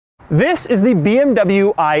This is the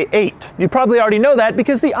BMW i8. You probably already know that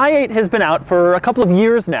because the i8 has been out for a couple of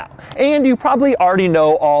years now. And you probably already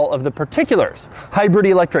know all of the particulars. Hybrid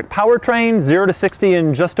electric powertrain, 0 to 60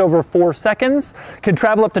 in just over 4 seconds. Can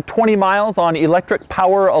travel up to 20 miles on electric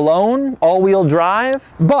power alone, all-wheel drive.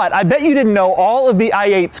 But I bet you didn't know all of the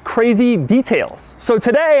i8's crazy details. So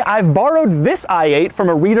today I've borrowed this i8 from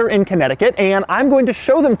a reader in Connecticut and I'm going to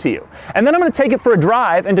show them to you. And then I'm going to take it for a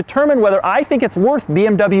drive and determine whether I think it's worth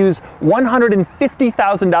BMW's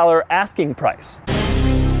 $150,000 asking price.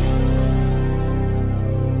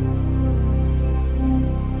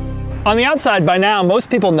 On the outside, by now,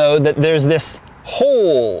 most people know that there's this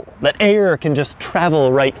hole that air can just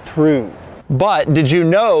travel right through. But did you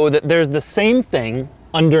know that there's the same thing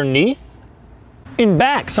underneath? In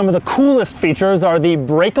back, some of the coolest features are the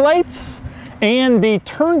brake lights and the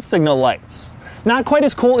turn signal lights. Not quite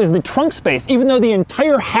as cool is the trunk space. Even though the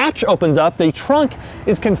entire hatch opens up, the trunk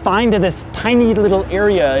is confined to this tiny little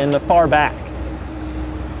area in the far back.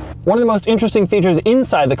 One of the most interesting features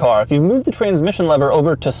inside the car, if you move the transmission lever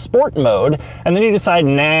over to sport mode, and then you decide,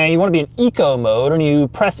 nah, you want to be in eco mode, and you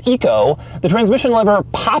press eco, the transmission lever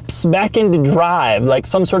pops back into drive like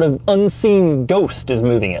some sort of unseen ghost is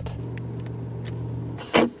moving it.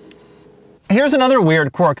 Here's another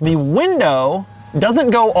weird quirk. The window doesn't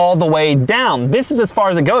go all the way down. This is as far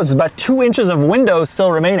as it goes. There's about 2 inches of window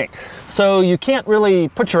still remaining. So you can't really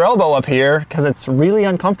put your elbow up here because it's really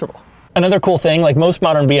uncomfortable. Another cool thing, like most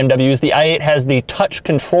modern BMWs, the i8 has the touch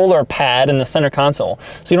controller pad in the center console.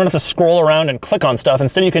 So you don't have to scroll around and click on stuff.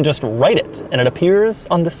 Instead, you can just write it and it appears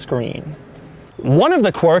on the screen. One of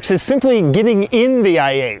the quirks is simply getting in the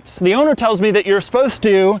i8s. The owner tells me that you're supposed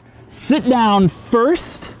to sit down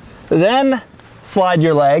first, then slide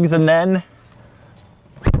your legs, and then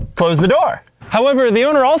close the door. However, the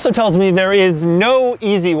owner also tells me there is no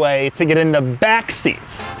easy way to get in the back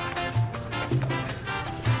seats.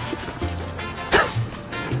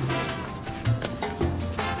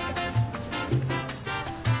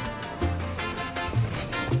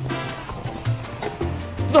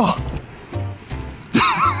 Oh.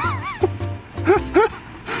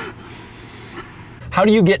 How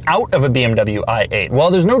do you get out of a BMW i8?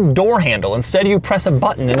 Well, there's no door handle. Instead, you press a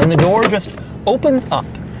button and then the door just opens up.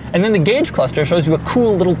 And then the gauge cluster shows you a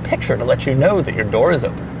cool little picture to let you know that your door is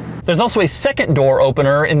open. There's also a second door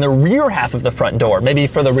opener in the rear half of the front door, maybe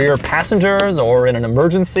for the rear passengers or in an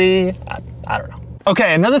emergency. I don't know.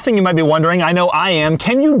 Okay, another thing you might be wondering, I know I am,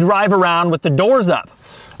 can you drive around with the doors up?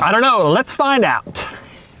 I don't know, let's find out.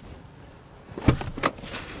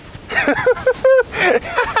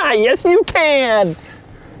 Yes, you can.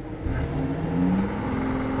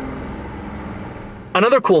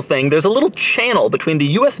 Another cool thing, there's a little channel between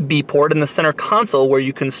the USB port and the center console where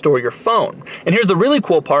you can store your phone. And here's the really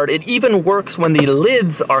cool part, it even works when the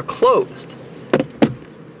lids are closed.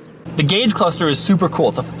 The gauge cluster is super cool.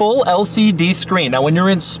 It's a full LCD screen. Now when you're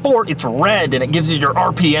in sport, it's red and it gives you your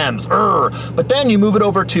RPMs, but then you move it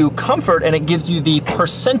over to comfort and it gives you the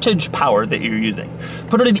percentage power that you're using.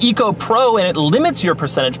 Put it in Eco Pro and it limits your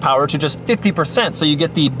percentage power to just 50%, so you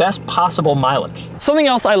get the best possible mileage. Something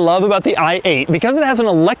else I love about the i8, because it has an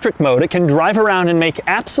electric mode, it can drive around and make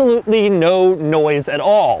absolutely no noise at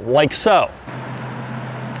all, like so.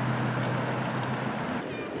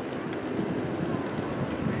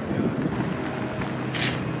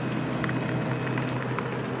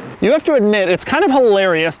 You have to admit, it's kind of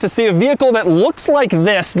hilarious to see a vehicle that looks like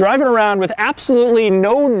this driving around with absolutely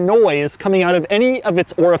no noise coming out of any of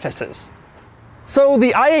its orifices. So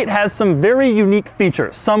the i8 has some very unique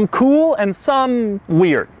features, some cool and some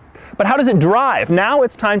weird. But how does it drive? Now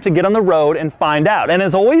it's time to get on the road and find out. And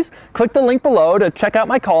as always, click the link below to check out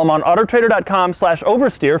my column on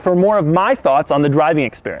autotrader.com/oversteer for more of my thoughts on the driving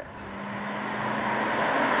experience.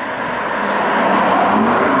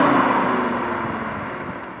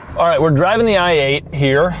 All right, we're driving the i8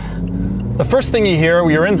 here. The first thing you hear,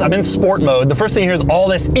 I'm in sport mode, the first thing you hear is all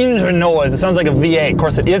this engine noise. It sounds like a V8. Of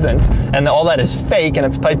course it isn't, and all that is fake and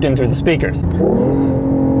it's piped in through the speakers.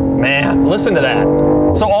 Man, listen to that.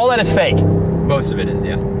 So all that is fake? Most of it is,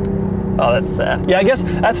 yeah. Oh, that's sad. Yeah, I guess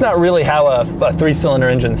that's not really how a 3-cylinder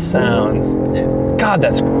engine sounds. Yeah. God,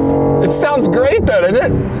 it sounds great though, doesn't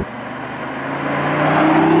it?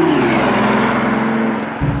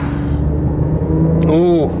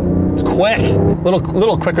 Ooh, it's quick.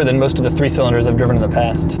 Little quicker than most of the 3-cylinders I've driven in the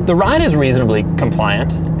past. The ride is reasonably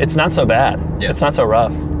compliant. It's not so bad. Yeah. It's not so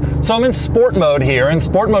rough. So I'm in sport mode here, and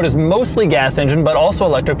sport mode is mostly gas engine, but also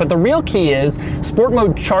electric. But the real key is sport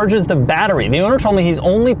mode charges the battery. The owner told me he's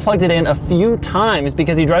only plugged it in a few times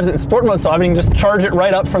because he drives it in sport mode so often he can just charge it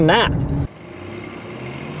right up from that.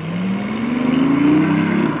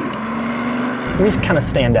 we kind of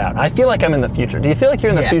stand out. I feel like I'm in the future. Do you feel like you're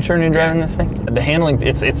in the future when you're driving this thing? The handling,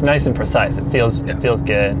 it's nice and precise. It feels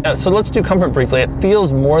good. So let's do comfort briefly. It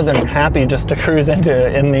feels more than happy just to cruise at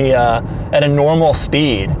a normal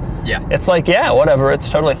speed. Yeah. It's like, yeah, whatever, it's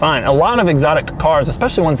totally fine. A lot of exotic cars,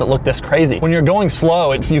 especially ones that look this crazy, when you're going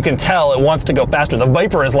slow, you can tell it wants to go faster. The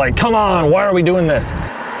Viper is like, come on, why are we doing this?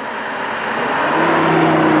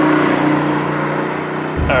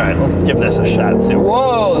 All right, let's give this a shot and see.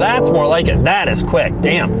 Whoa, that's more like it. That is quick,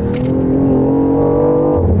 damn.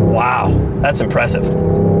 Wow, that's impressive.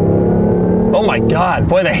 Oh my God,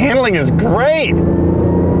 boy, the handling is great.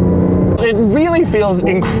 It really feels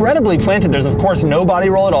incredibly planted. There's of course no body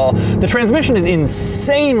roll at all. The transmission is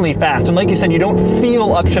insanely fast, and like you said, you don't feel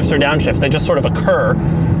upshifts or downshifts. They just sort of occur.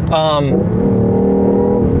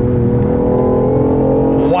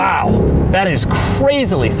 Wow, that is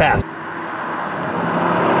crazily fast.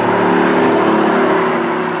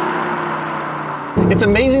 It's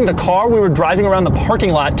amazing, the car we were driving around the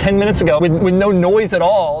parking lot 10 minutes ago with no noise at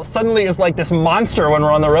all suddenly is like this monster when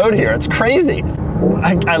we're on the road here. It's crazy.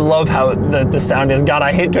 I love how the sound is. God,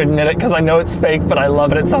 I hate to admit it because I know it's fake, but I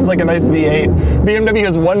love it. It sounds like a nice V8. BMW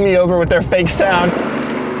has won me over with their fake sound.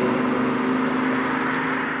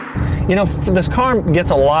 You know, this car gets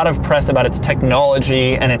a lot of press about its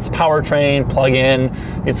technology and its powertrain, plug-in,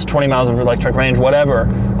 its 20 miles of electric range, whatever.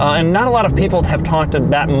 And not a lot of people have talked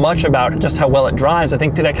that much about just how well it drives. I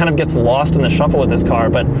think that kind of gets lost in the shuffle with this car,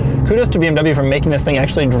 but kudos to BMW for making this thing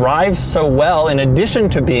actually drive so well in addition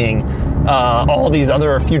to being all these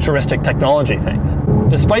other futuristic technology things.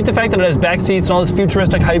 Despite the fact that it has back seats and all this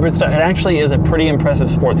futuristic hybrid stuff, it actually is a pretty impressive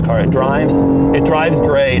sports car. It drives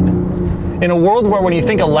great. In a world where when you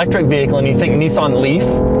think electric vehicle and you think Nissan Leaf,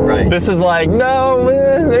 right, this is like, no,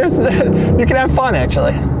 you can have fun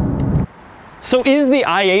actually. So is the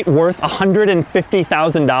i8 worth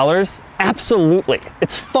 $150,000? Absolutely.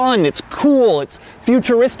 It's fun, it's cool, it's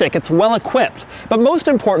futuristic, it's well equipped. But most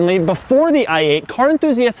importantly, before the i8, car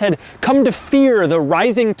enthusiasts had come to fear the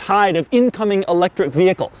rising tide of incoming electric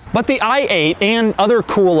vehicles. But the i8 and other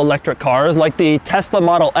cool electric cars like the Tesla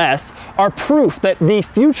Model S are proof that the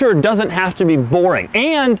future doesn't have to be boring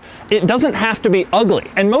and it doesn't have to be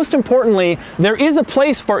ugly. And most importantly, there is a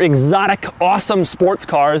place for exotic, awesome sports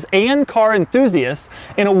cars and car enthusiasts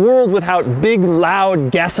in a world without big,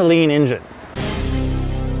 loud gasoline engines.